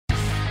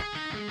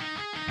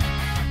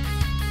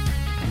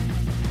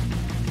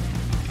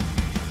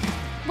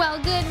Well,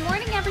 good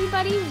morning,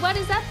 everybody. What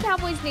is up,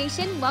 Cowboys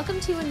Nation? Welcome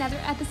to another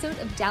episode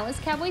of Dallas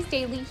Cowboys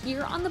Daily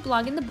here on the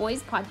Blog and the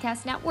Boys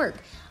Podcast Network.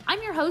 I'm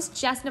your host,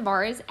 Jess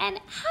Navarez, and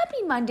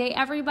happy Monday,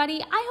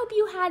 everybody. I hope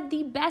you had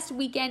the best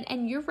weekend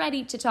and you're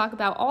ready to talk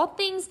about all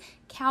things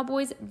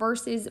Cowboys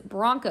versus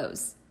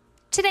Broncos.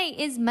 Today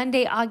is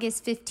Monday,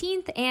 August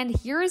 15th, and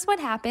here is what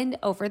happened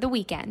over the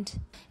weekend.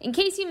 In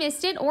case you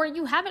missed it or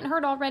you haven't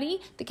heard already,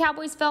 the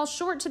Cowboys fell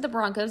short to the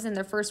Broncos in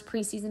their first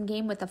preseason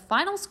game with a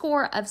final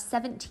score of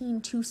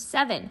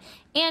 17-7.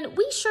 And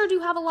we sure do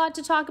have a lot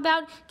to talk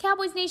about.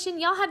 Cowboys Nation,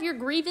 y'all have your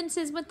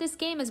grievances with this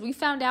game, as we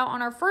found out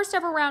on our first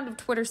ever round of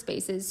Twitter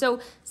Spaces. So,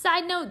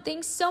 side note,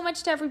 thanks so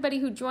much to everybody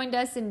who joined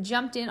us and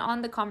jumped in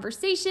on the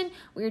conversation.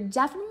 We're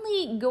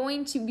definitely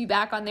going to be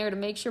back on there to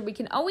make sure we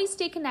can always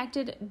stay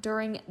connected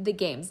during the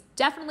games.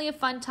 Definitely a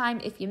fun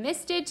time. If you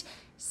missed it,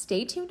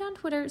 stay tuned on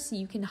Twitter so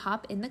you can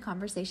hop in the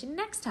conversation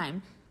next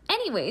time.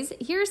 Anyways,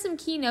 here are some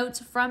key notes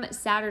from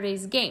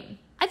Saturday's game.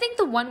 I think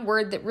the one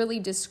word that really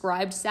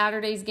described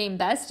Saturday's game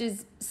best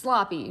is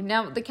sloppy.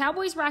 Now, the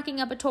Cowboys racking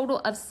up a total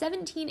of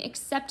 17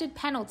 accepted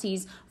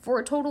penalties for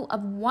a total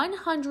of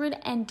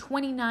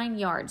 129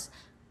 yards.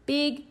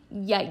 Big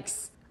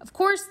yikes. Of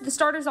course, the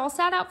starters all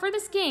sat out for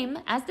this game,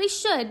 as they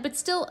should, but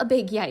still a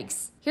big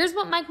yikes. Here's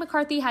what Mike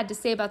McCarthy had to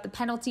say about the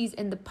penalties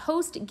in the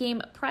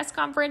post-game press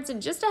conference, and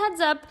just a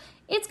heads up,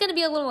 it's going to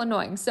be a little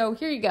annoying, so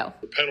here you go.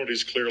 The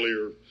penalties clearly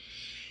are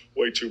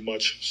way too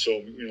much,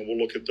 so we'll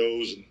look at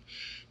those and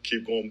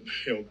keep going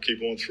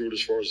through it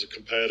as far as the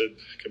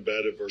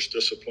combative versus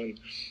discipline.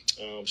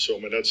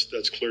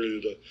 That's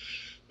clearly the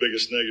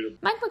biggest negative.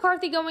 Mike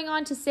McCarthy going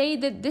on to say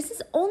that this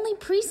is only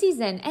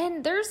preseason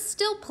and there's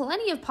still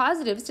plenty of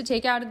positives to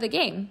take out of the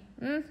game.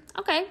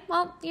 Okay,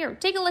 well, here,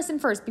 take a listen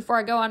first before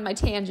I go on my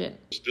tangent.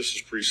 This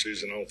is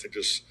preseason. I don't think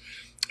this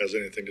has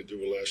anything to do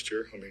with last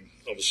year. I mean,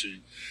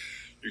 obviously,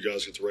 you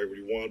guys get to write what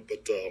you want,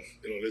 but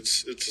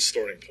it's a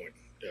starting point.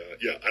 I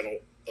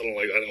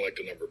didn't like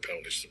the number of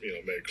penalties.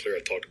 Made it clear.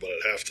 I talked about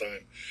it at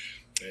halftime.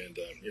 And,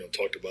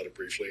 talked about it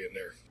briefly in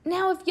there.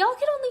 Now, if y'all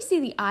could only see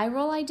the eye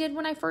roll I did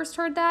when I first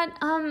heard that,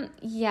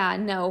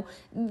 no.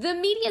 The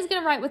media is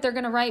going to write what they're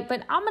going to write,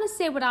 but I'm going to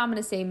say what I'm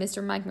going to say,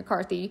 Mr. Mike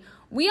McCarthy.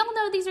 We all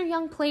know these are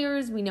young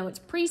players, we know it's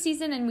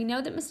preseason, and we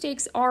know that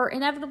mistakes are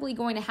inevitably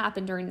going to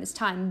happen during this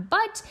time.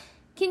 But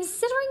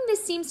considering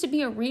this seems to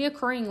be a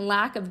reoccurring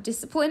lack of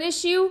discipline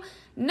issue,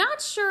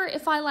 not sure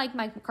if I like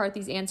Mike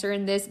McCarthy's answer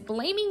in this,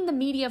 blaming the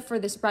media for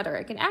this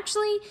rhetoric. And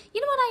actually, you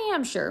know what? I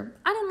am sure.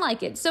 I didn't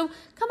like it. So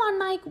come on,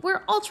 Mike.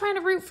 We're all trying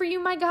to root for you,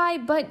 my guy,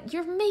 but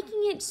you're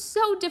making it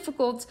so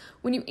difficult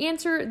when you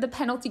answer the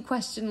penalty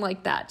question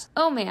like that.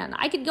 Oh man,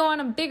 I could go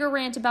on a bigger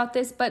rant about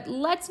this, but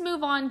let's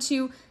move on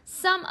to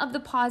some of the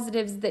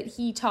positives that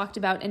he talked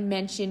about and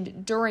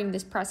mentioned during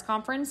this press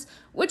conference,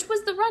 which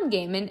was the run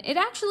game, and it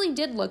actually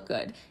did look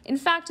good. In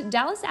fact,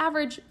 Dallas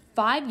averaged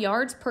 5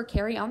 yards per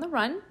carry on the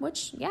run,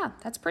 which,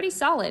 that's pretty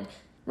solid.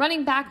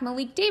 Running back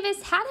Malik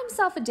Davis had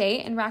himself a day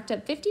and racked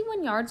up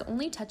 51 yards,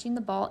 only touching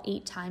the ball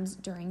 8 times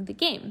during the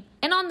game.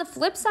 And on the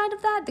flip side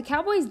of that, the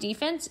Cowboys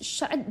defense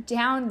shut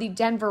down the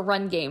Denver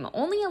run game,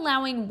 only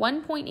allowing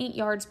 1.8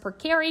 yards per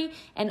carry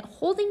and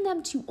holding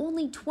them to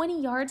only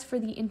 20 yards for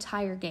the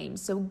entire game.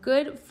 So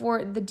good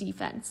for the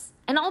defense.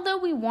 And although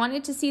we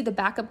wanted to see the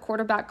backup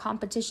quarterback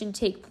competition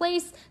take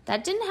place,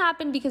 that didn't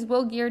happen because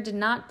Will Geer did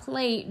not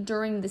play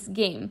during this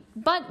game.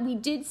 But we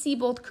did see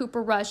both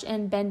Cooper Rush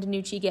and Ben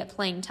DiNucci get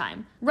playing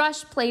time.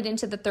 Rush played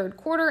into the third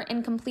quarter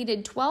and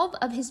completed 12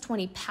 of his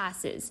 20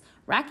 passes,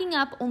 racking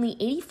up only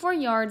 84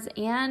 yards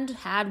and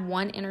had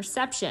 1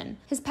 interception.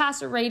 His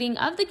passer rating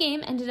of the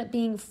game ended up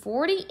being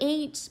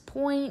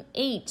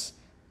 48.8.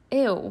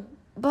 Ew.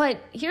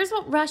 But here's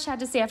what Rush had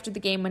to say after the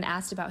game when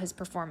asked about his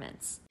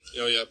performance.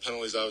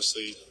 Penalties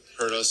obviously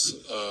hurt us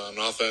on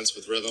offense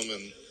with rhythm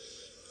and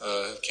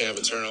can't have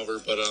a turnover.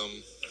 But,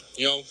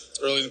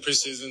 early in the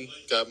preseason,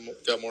 got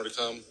more to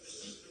come.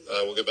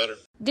 We'll get better.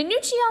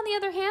 DiNucci, on the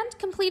other hand,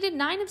 completed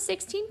 9 of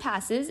 16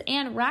 passes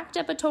and racked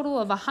up a total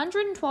of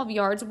 112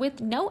 yards with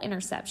no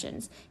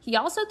interceptions. He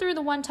also threw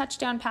the 1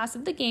 touchdown pass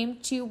of the game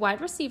to wide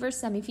receiver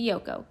Semi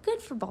Fioco.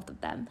 Good for both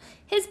of them.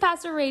 His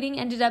passer rating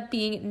ended up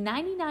being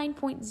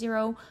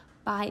 99.0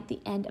 by the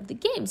end of the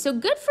game. So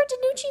good for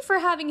DiNucci for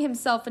having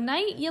himself a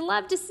night. You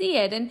love to see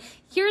it. And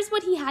here's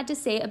what he had to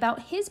say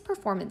about his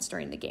performance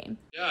during the game.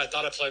 Yeah, I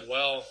thought I played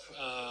well.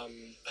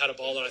 Had a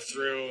ball that I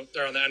threw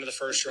there on the end of the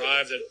first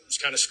drive that was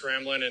kind of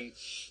scrambling and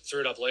threw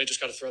it up late.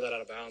 Just got to throw that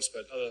out of bounds.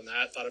 But other than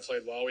that, thought I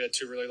played well. We had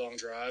 2 really long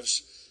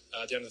drives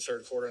at the end of the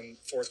third quarter and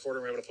fourth quarter.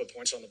 We were able to put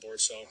points on the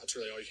board. So that's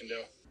really all you can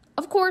do.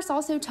 Of course,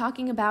 also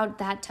talking about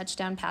that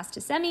touchdown pass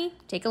to Semi.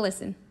 Take a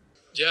listen.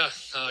 Yeah,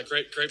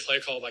 great play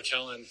call by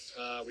Kellen.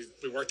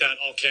 We worked that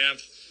all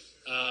camp.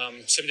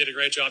 Simi did a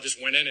great job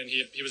just winning, and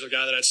he was the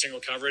guy that had single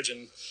coverage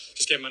and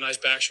just gave him a nice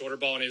back shoulder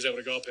ball, and he was able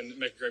to go up and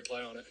make a great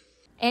play on it.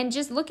 And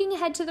just looking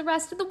ahead to the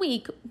rest of the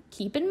week,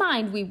 keep in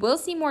mind we will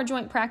see more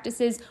joint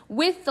practices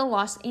with the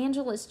Los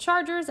Angeles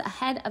Chargers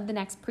ahead of the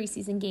next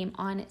preseason game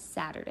on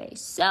Saturday.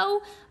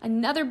 So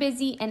another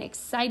busy and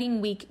exciting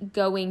week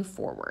going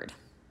forward.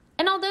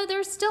 And although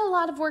there's still a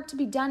lot of work to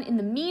be done in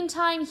the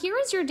meantime, here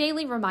is your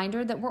daily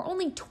reminder that we're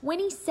only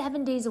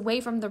 27 days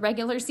away from the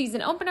regular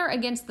season opener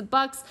against the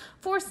Bucks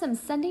for some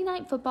Sunday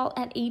night football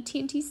at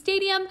AT&T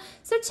Stadium.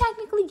 So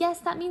technically, yes,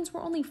 that means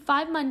we're only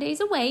 5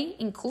 Mondays away,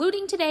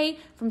 including today,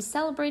 from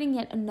celebrating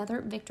yet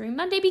another Victory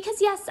Monday.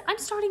 Because yes, I'm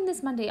starting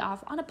this Monday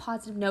off on a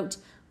positive note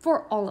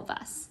for all of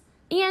us.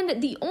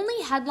 And the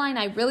only headline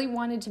I really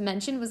wanted to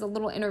mention was a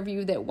little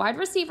interview that wide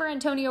receiver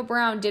Antonio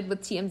Brown did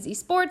with TMZ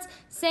Sports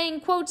saying,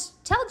 quote,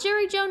 "Tell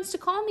Jerry Jones to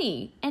call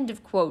me," end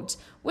of quote,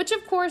 which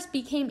of course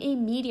became a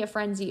media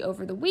frenzy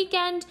over the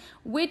weekend,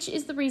 which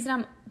is the reason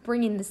I'm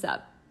bringing this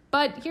up.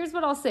 But here's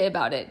what I'll say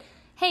about it.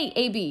 Hey,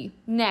 AB,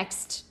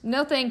 next.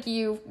 No, thank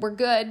you. We're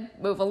good.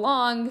 Move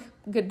along.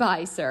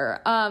 Goodbye, sir.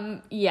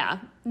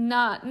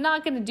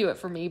 Not gonna do it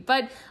for me.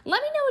 But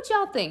let me know what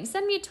y'all think.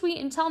 Send me a tweet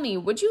and tell me,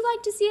 would you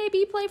like to see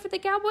AB play for the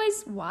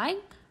Cowboys? Why?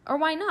 Or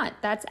why not?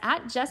 That's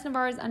at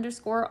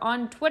 @JessNavarez_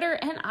 on Twitter,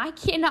 and I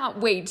cannot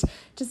wait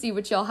to see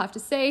what y'all have to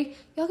say.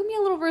 Y'all can be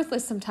a little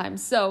ruthless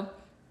sometimes, so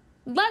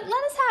let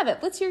us have it.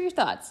 Let's hear your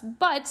thoughts.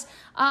 But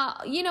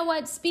you know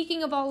what?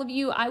 Speaking of all of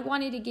you, I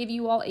wanted to give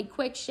you all a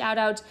quick shout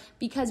out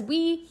because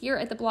we here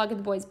at the Blog of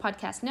the Boys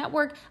Podcast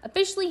Network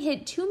officially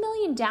hit 2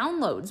 million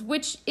downloads,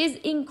 which is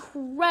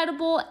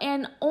incredible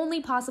and only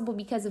possible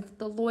because of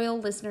the loyal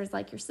listeners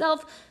like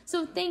yourself.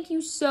 So thank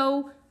you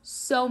so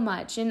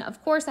much. And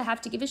of course, I have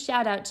to give a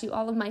shout out to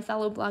all of my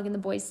fellow Blog and the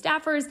Boys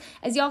staffers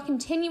as y'all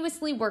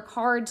continuously work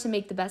hard to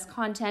make the best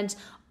content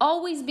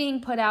always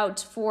being put out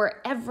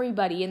for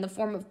everybody in the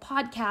form of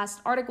podcasts,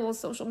 articles,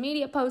 social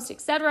media posts,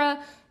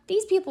 etc.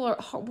 These people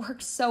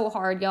work so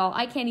hard, y'all.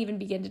 I can't even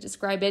begin to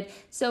describe it.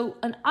 So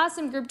an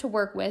awesome group to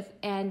work with,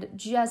 and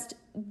just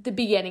the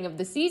beginning of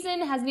the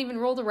season hasn't even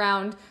rolled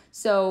around.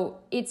 So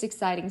it's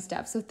exciting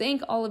stuff. So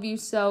thank all of you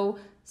so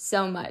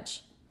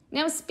much.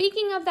 Now,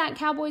 speaking of that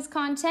Cowboys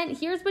content,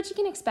 here's what you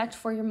can expect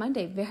for your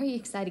Monday. Very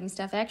exciting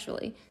stuff,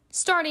 actually.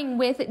 Starting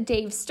with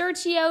Dave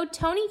Sturchio,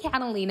 Tony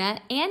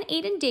Catalina, and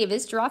Aiden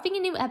Davis dropping a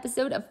new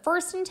episode of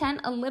First and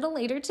 10 a little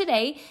later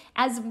today,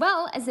 as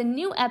well as a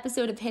new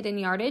episode of Hidden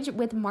Yardage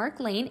with Mark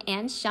Lane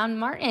and Sean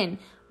Martin.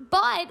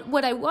 But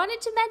what I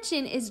wanted to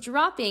mention is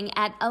dropping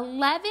at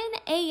 11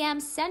 a.m.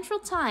 Central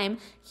Time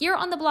here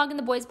on the Blog and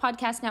the Boys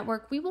Podcast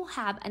Network. We will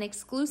have an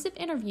exclusive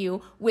interview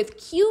with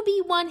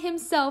QB1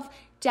 himself,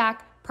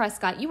 Dak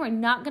Prescott. You are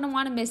not going to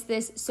want to miss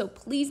this, so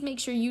please make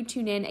sure you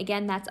tune in.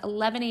 Again, that's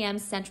 11 a.m.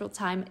 Central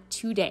Time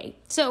today.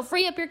 So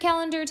free up your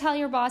calendar, tell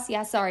your boss,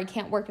 yeah, sorry,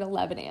 can't work at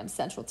 11 a.m.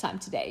 Central Time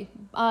today.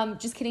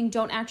 Just kidding,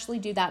 don't actually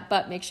do that,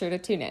 but make sure to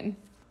tune in.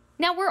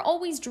 Now, we're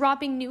always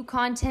dropping new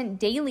content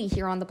daily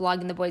here on the Blog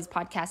and the Boys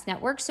Podcast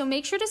Network, so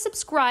make sure to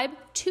subscribe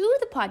to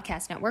the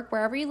podcast network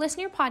wherever you listen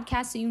to your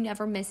podcast so you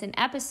never miss an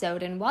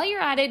episode. And while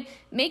you're at it,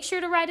 make sure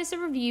to write us a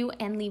review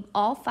and leave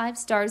all 5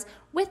 stars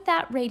with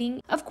that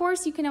rating. Of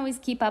course, you can always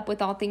keep up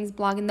with all things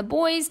Blog and the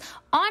Boys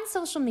on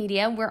social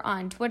media. We're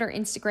on Twitter,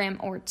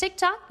 Instagram, or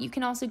TikTok. You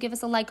can also give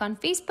us a like on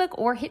Facebook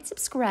or hit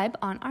subscribe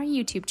on our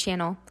YouTube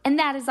channel. And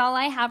that is all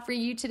I have for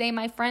you today,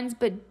 my friends,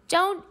 but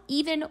don't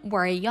even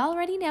worry. Y'all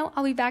already know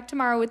I'll be back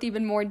tomorrow with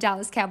even more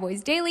Dallas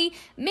Cowboys Daily.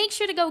 Make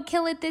sure to go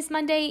kill it this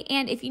Monday,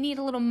 and if you need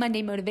a little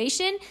Monday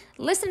motivation,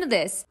 listen to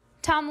this.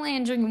 Tom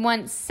Landry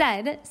once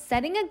said,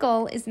 "Setting a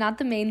goal is not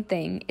the main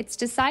thing. It's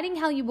deciding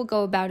how you will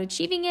go about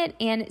achieving it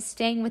and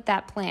staying with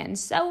that plan."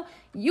 So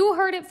you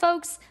heard it,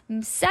 folks.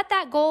 Set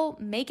that goal,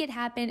 make it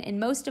happen, and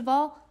most of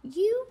all,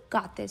 you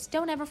got this.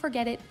 Don't ever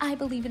forget it. I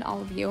believe in all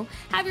of you.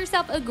 Have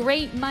yourself a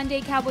great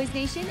Monday, Cowboys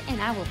Nation,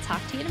 and I will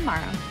talk to you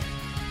tomorrow.